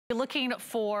Looking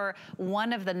for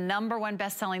one of the #1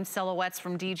 best-selling silhouettes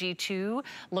from DG2,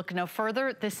 look no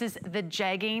further. This is the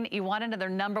jegging. You want another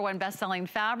 #1 best-selling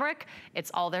fabric,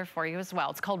 it's all there for you as well.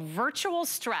 It's called Virtual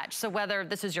Stretch. So whether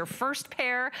this is your first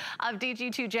pair of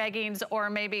DG2 jeggings, or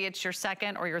maybe it's your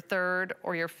second or your third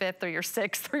or your fifth or your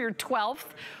sixth or your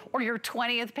 12th or your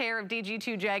 20th pair of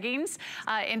DG2 jeggings,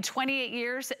 in 28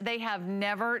 years, they have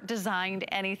never designed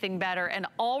anything better, and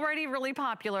already really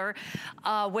popular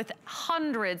with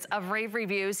hundreds of rave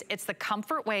reviews. It's the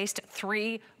Comfort Waist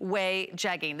 3-way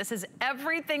jegging. This is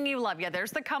everything you love. Yeah,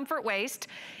 there's the Comfort Waist.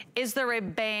 Is there a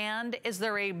band? Is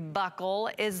there a buckle?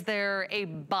 Is there a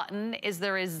button? Is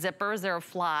there a zipper? Is there a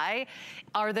fly?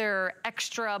 Are there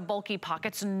extra bulky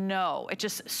pockets? No, it's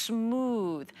just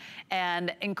smooth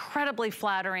and incredibly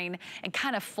flattering and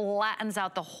kind of flattens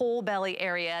out the whole belly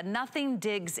area. Nothing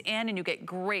digs in and you get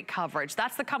great coverage.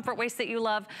 That's the Comfort Waist that you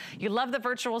love. You love the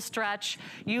virtual stretch.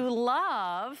 You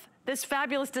love this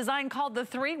fabulous design called the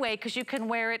 3-way, because you can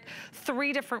wear it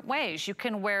 3 different ways. You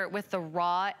can wear it with the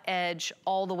raw edge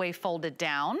all the way folded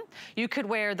down. You could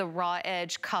wear the raw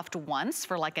edge cuffed once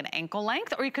for like an ankle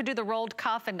length, or you could do the rolled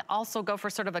cuff and also go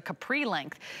for sort of a capri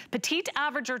length. Petite,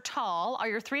 average, or tall are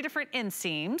your 3 different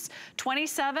inseams,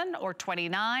 27 or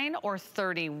 29 or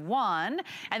 31.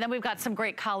 And then we've got some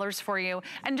great colors for you.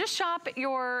 And just shop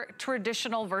your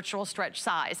traditional virtual stretch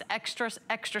size, extra,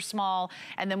 extra small,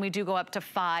 and then we do go up to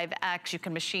 5X. You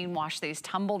can machine wash these,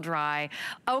 tumble dry.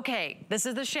 Okay, this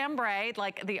is the chambray,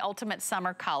 like the ultimate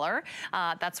summer color.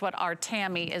 That's what our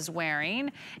Tammy is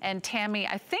wearing. And Tammy,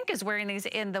 I think, is wearing these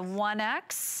in the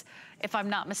 1X. If I'm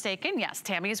not mistaken, yes,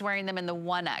 Tammy is wearing them in the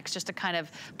 1X, just to kind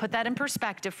of put that in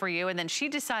perspective for you. And then she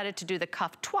decided to do the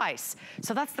cuff twice.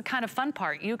 So that's the kind of fun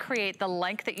part. You create the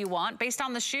length that you want based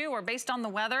on the shoe or based on the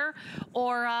weather,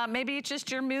 or maybe it's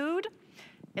just your mood.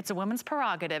 It's a woman's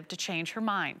prerogative to change her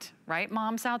mind, right,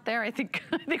 moms out there? I think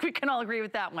we can all agree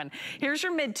with that one. Here's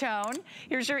your mid-tone.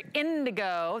 Here's your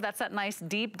indigo. That's that nice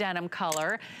deep denim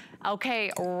color.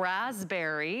 Okay,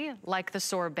 raspberry, like the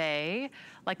sorbet,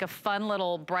 like a fun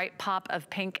little bright pop of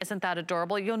pink. Isn't that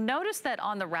adorable? You'll notice that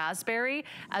on the raspberry,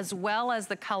 as well as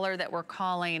the color that we're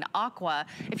calling aqua,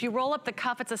 if you roll up the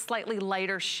cuff, it's a slightly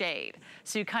lighter shade.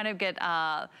 So you kind of get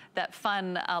that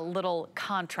fun little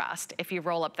contrast if you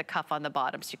roll up the cuff on the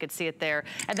bottom. So you can see it there.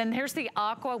 And then here's the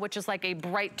aqua, which is like a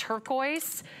bright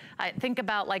turquoise. Think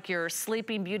about like your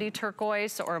Sleeping Beauty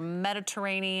turquoise or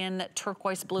Mediterranean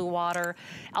turquoise blue water.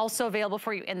 Also available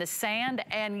for you in the sand.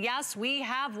 And yes, we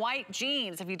have white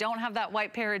jeans. If you don't have that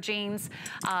white pair of jeans,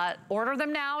 order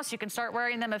them now so you can start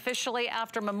wearing them officially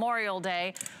after Memorial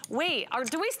Day. Wait,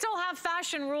 do we still have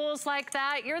fashion rules like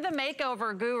that? You're the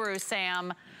makeover guru,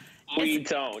 Sam. We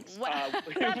don't.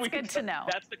 That's good to know.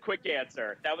 That's the quick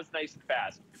answer. That was nice and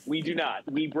fast. We do not.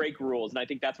 We break rules, and I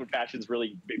think that's what fashion's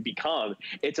really become.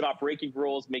 It's about breaking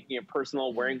rules, making it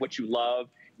personal, wearing what you love,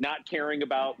 not caring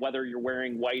about whether you're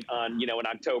wearing white on, you know, in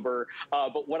October.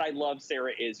 But what I love,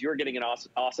 Sarah, is you're getting an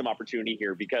awesome opportunity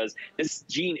here, because this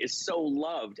jean is so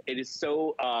loved. It is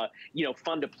so, you know,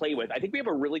 fun to play with. I think we have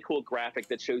a really cool graphic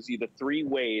that shows you the 3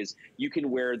 ways you can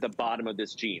wear the bottom of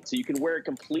this jean. So you can wear it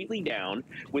completely down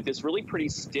with this really pretty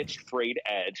stitched frayed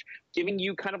edge, giving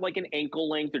you kind of like an ankle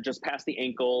length or just past the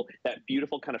ankle, that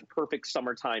beautiful kind of perfect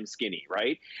summertime skinny,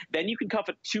 right? Then you can cuff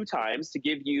it 2 times to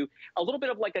give you a little bit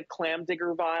of like a clam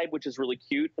digger vibe, which is really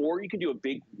cute. Or you can do a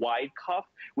big wide cuff,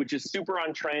 which is super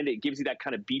on trend. It gives you that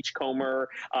kind of beachcomber,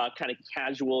 kind of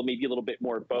casual, maybe a little bit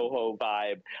more boho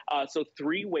vibe. So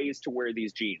 3 ways to wear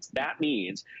these jeans. That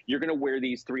means you're gonna wear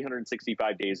these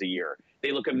 365 days a year.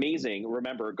 They look amazing,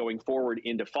 remember, going forward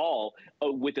into fall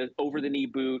with an over-the-knee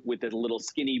boot, with a little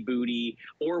skinny booty,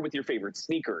 or with your favorite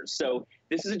sneakers. So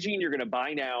this is a jean you're going to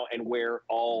buy now and wear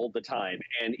all the time.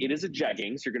 And it is a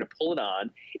jegging, so you're going to pull it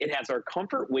on. It has our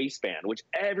Comfort waistband, which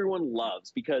everyone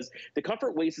loves, because the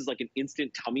Comfort waist is like an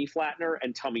instant tummy flattener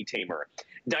and tummy tamer.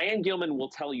 Diane Gilman will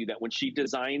tell you that when she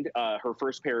designed her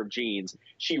first pair of jeans,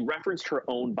 she referenced her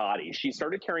own body. She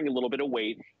started carrying a little bit of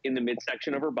weight in the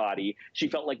midsection of her body. She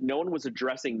felt like no one was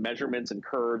addressing measurements and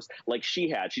curves like she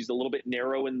had. She's a little bit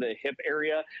narrow in the hip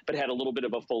area, but had a little bit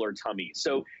of a fuller tummy.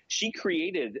 So she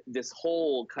created this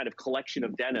whole kind of collection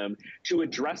of denim to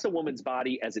address a woman's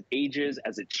body as it ages,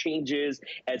 as it changes,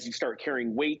 as you start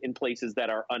carrying weight in places that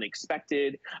are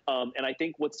unexpected. And I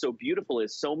think what's so beautiful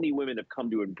is so many women have come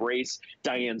to embrace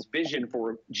Diane's vision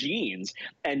for jeans.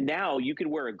 And now you can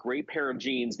wear a great pair of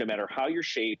jeans no matter how you're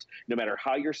shaped, no matter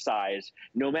how you're sized,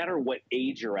 no matter what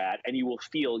age you're at, and you will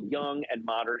feel young and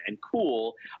modern and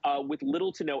cool with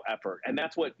little to no effort. And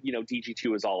that's what, you know,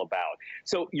 DG2 is all about.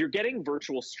 So you're getting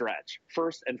virtual stretch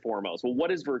first and foremost. Well,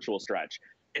 what is virtual stretch?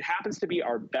 It happens to be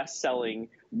our best-selling,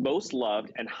 most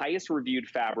loved, and highest reviewed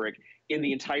fabric in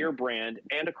the entire brand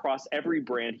and across every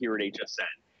brand here at HSN.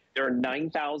 There are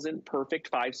 9,000 perfect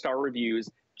 5-star reviews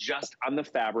just on the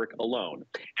fabric alone.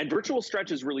 And virtual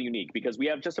stretch is really unique because we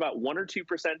have just about 1 or 2%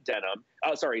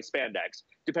 spandex,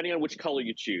 depending on which color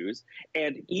you choose.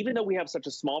 And even though we have such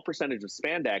a small percentage of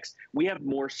spandex, we have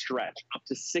more stretch, up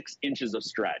to 6 inches of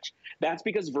stretch. That's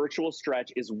because virtual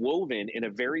stretch is woven in a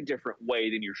very different way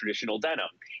than your traditional denim.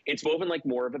 It's woven like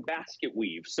more of a basket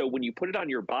weave. So when you put it on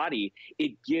your body,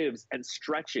 it gives and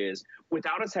stretches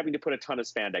without us having to put a ton of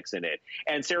spandex in it.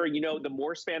 And Sarah, you know, the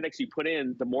more spandex you put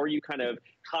in, the more you kind of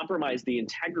compromise the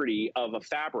integrity of a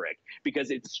fabric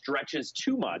because it stretches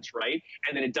too much, right?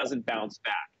 And then it doesn't bounce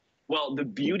back. Well, the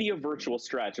beauty of virtual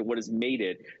stretch and what has made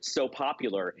it so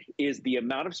popular is the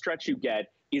amount of stretch you get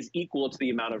is equal to the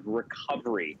amount of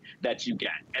recovery that you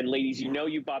get. And ladies, you know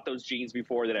you bought those jeans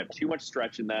before that have too much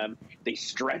stretch in them. They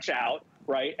stretch out,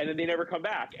 right? And then they never come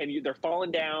back and they're falling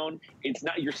down. It's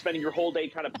not, you're spending your whole day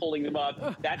kind of pulling them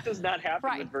up. That does not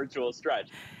happen with virtual stretch.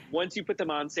 Once you put them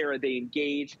on, Sarah, they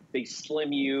engage, they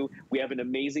slim you. We have an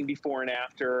amazing before and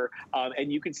after.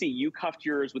 And you can see you cuffed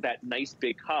yours with that nice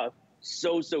big cuff.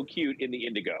 So cute in the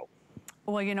indigo.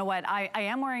 Well, you know what? I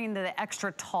am wearing the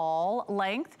extra tall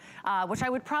length, which I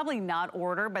would probably not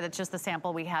order, but it's just the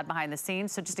sample we had behind the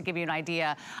scenes. So just to give you an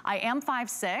idea, I am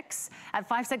 5'6". At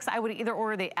 5'6", I would either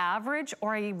order the average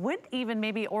or I would even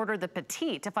maybe order the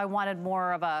petite if I wanted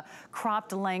more of a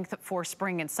cropped length for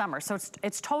spring and summer. So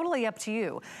it's totally up to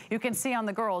you. You can see on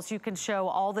the girls, you can show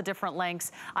all the different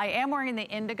lengths. I am wearing the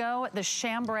indigo, the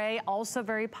chambray, also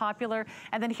very popular.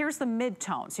 And then here's the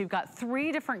mid-tone. So you've got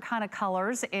 3 different kind of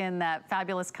colors in that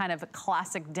fabulous kind of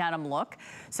classic denim look.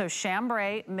 So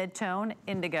chambray, mid-tone,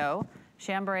 indigo.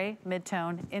 Chambray,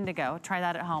 mid-tone, indigo. Try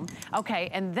that at home. Okay,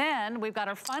 and then we've got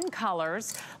our fun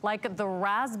colors like the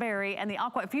raspberry and the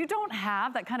aqua. If you don't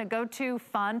have that kind of go-to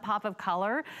fun pop of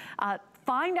color,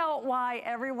 find out why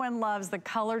everyone loves the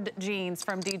colored jeans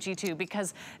from DG2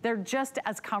 because they're just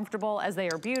as comfortable as they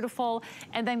are beautiful.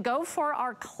 And then go for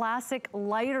our classic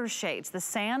lighter shades, the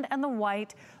sand and the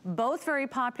white, both very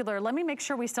popular. Let me make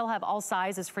sure we still have all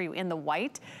sizes for you in the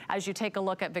white. As you take a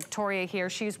look at Victoria here,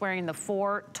 she's wearing the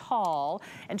 4 tall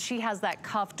and she has that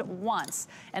cuffed once.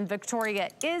 And Victoria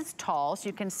is tall, so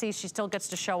you can see she still gets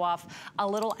to show off a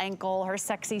little ankle, her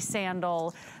sexy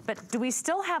sandal. But do we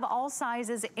still have all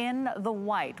sizes in the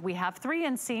white? We have 3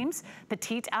 inseams,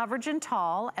 petite, average, and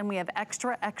tall, and we have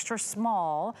extra, extra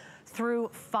small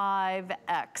through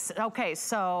 5X. Okay,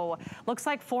 so looks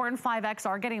like 4 and 5X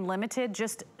are getting limited.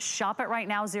 Just shop it right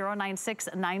now,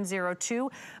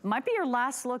 096902. Might be your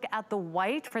last look at the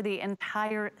white for the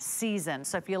entire season.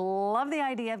 So if you love the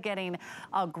idea of getting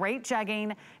a great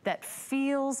jegging that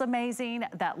feels amazing,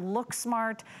 that looks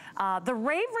smart, the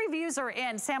rave reviews are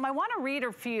in. Sam, I want to read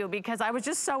a few because I was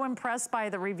just so impressed by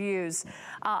the reviews.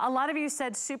 A lot of you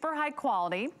said super high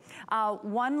quality.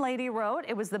 One lady wrote,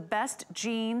 it was the best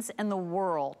jeans in the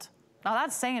world. Now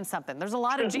that's saying something. There's a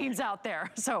lot of jeans out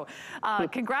there. So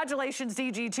congratulations,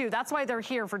 DG2. That's why they're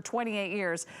here for 28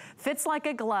 years. Fits like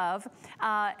a glove.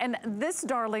 And this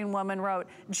darling woman wrote,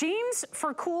 jeans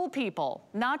for cool people,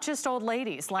 not just old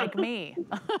ladies like me.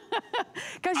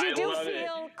 Because you do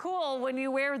feel cool when you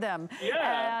wear them.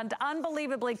 Yeah. And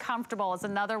unbelievably comfortable is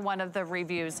another one of the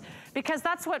reviews. Because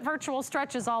that's what virtual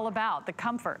stretch is all about, the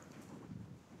comfort.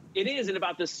 It is, and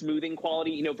about the smoothing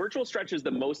quality. You know, virtual stretch is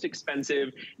the most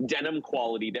expensive denim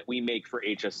quality that we make for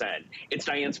HSN. It's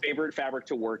Diane's favorite fabric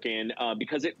to work in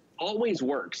because it always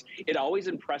works. It always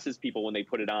impresses people when they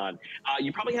put it on.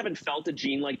 You probably haven't felt a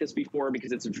jean like this before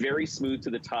because it's very smooth to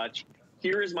the touch.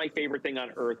 Here is my favorite thing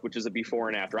on earth, which is a before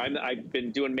and after. I've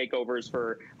been doing makeovers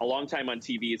for a long time on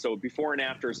TV, so before and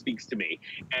after speaks to me.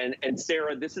 And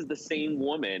Sarah, this is the same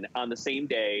woman on the same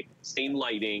day, same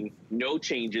lighting, no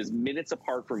changes, minutes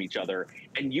apart from each other.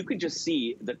 And you can just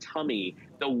see the tummy,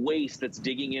 the waist that's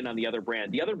digging in on the other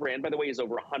brand. The other brand, by the way, is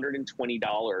over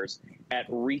 $120 at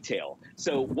retail.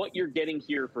 So what you're getting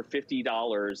here for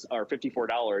 $50 or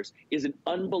 $54 is an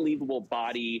unbelievable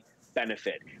body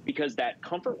benefit because that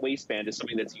comfort waistband is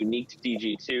something that's unique to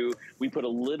DG2. We put a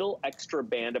little extra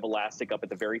band of elastic up at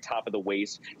the very top of the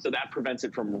waist, so that prevents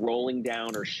it from rolling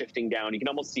down or shifting down. You can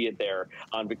almost see it there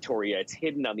on Victoria. It's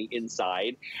hidden on the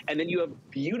inside. And then you have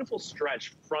beautiful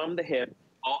stretch from the hip,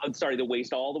 the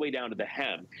waist all the way down to the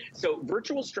hem. So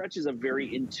virtual stretch is a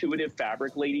very intuitive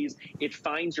fabric, ladies. It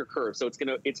finds your curve. So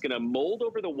it's gonna mold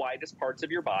over the widest parts of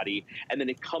your body, and then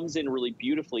it comes in really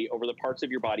beautifully over the parts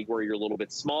of your body where you're a little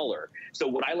bit smaller. So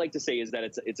what I like to say is that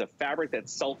it's a fabric that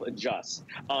self-adjusts.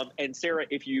 And Sarah,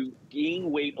 if you gain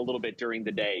weight a little bit during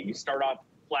the day, you start off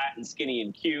flat and skinny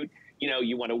and cute. You know,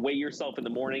 you want to weigh yourself in the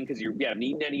morning because you haven't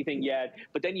eaten anything yet,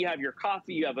 but then you have your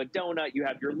coffee, you have a donut, you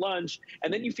have your lunch,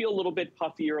 and then you feel a little bit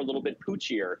puffier, a little bit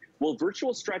poochier. Well,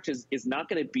 virtual stretch is not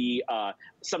going to be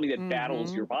something that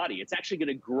battles your body. It's actually going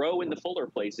to grow in the fuller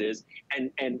places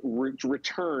and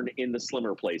return in the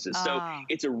slimmer places. So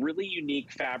it's a really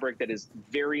unique fabric that is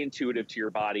very intuitive to your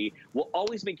body, will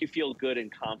always make you feel good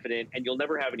and confident, and you'll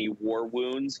never have any war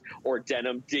wounds or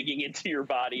denim digging into your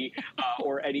body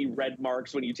or any red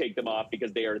marks when you take them off,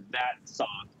 because they are that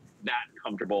soft, that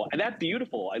comfortable, and that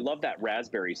beautiful. I love that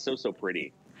raspberry. So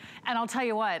pretty. And I'll tell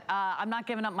you what, I'm not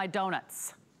giving up my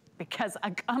donuts, because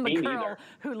I'm a girl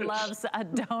who loves a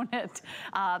donut.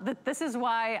 This is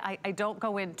why I don't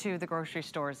go into the grocery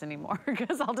stores anymore,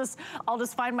 because I'll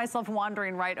just find myself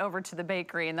wandering right over to the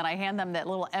bakery, and then I hand them that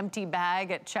little empty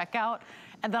bag at checkout,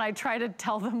 and then I try to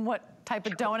tell them what type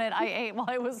of donut I ate while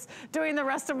I was doing the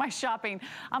rest of my shopping.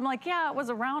 I'm like, yeah, it was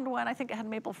a round one. I think it had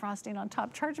maple frosting on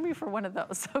top. Charge me for one of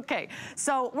those. Okay,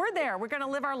 so we're there. We're gonna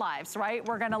live our lives, right?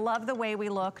 We're gonna love the way we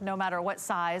look, no matter what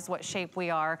size, what shape we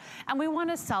are, and we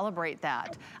wanna celebrate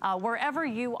that. Wherever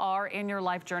you are in your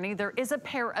life journey, there is a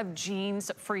pair of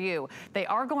jeans for you. They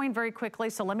are going very quickly,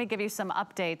 so let me give you some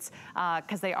updates,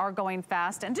 because they are going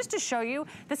fast. And just to show you,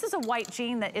 this is a white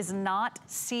jean that is not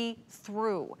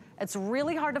see-through. It's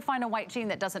really hard to find a white jean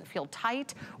that doesn't feel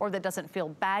tight, or that doesn't feel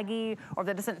baggy, or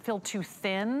that doesn't feel too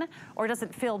thin, or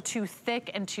doesn't feel too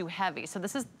thick and too heavy. So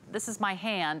this is my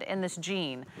hand in this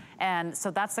jean. And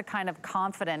so that's the kind of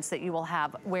confidence that you will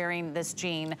have wearing this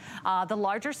jean. The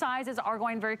larger sizes are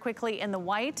going very quickly in the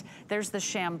white. There's the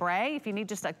chambray. If you need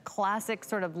just a classic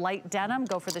sort of light denim,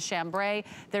 go for the chambray.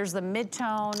 There's the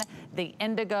mid-tone, the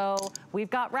indigo. We've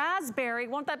got raspberry.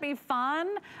 Won't that be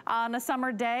fun on a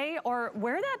summer day? Or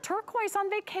wear that turquoise on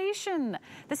vacation.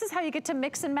 This is how you get to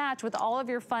mix and match with all of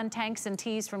your fun tanks and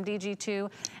tees from DG2.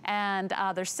 And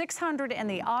there's 600 in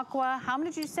the aqua. How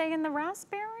many did you say in the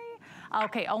raspberry?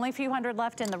 Okay, only a few hundred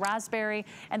left in the raspberry.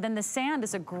 And then the sand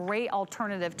is a great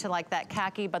alternative to like that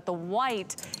khaki, but the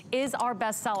white is our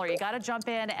best seller. You gotta jump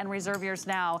in and reserve yours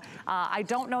now. I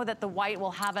don't know that the white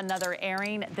will have another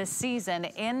airing this season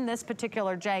in this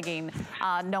particular jegging,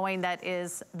 knowing that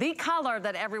is the color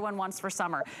that everyone wants for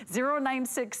summer.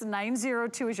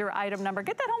 096902 is your item number.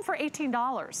 Get that home for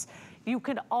 $18. You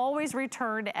can always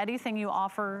return anything you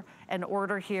offer and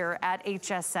order here at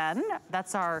HSN.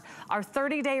 That's our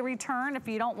 30-day return. If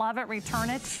you don't love it,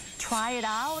 return it. Try it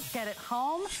out, get it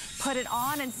home, put it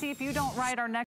on, and see if you don't write our next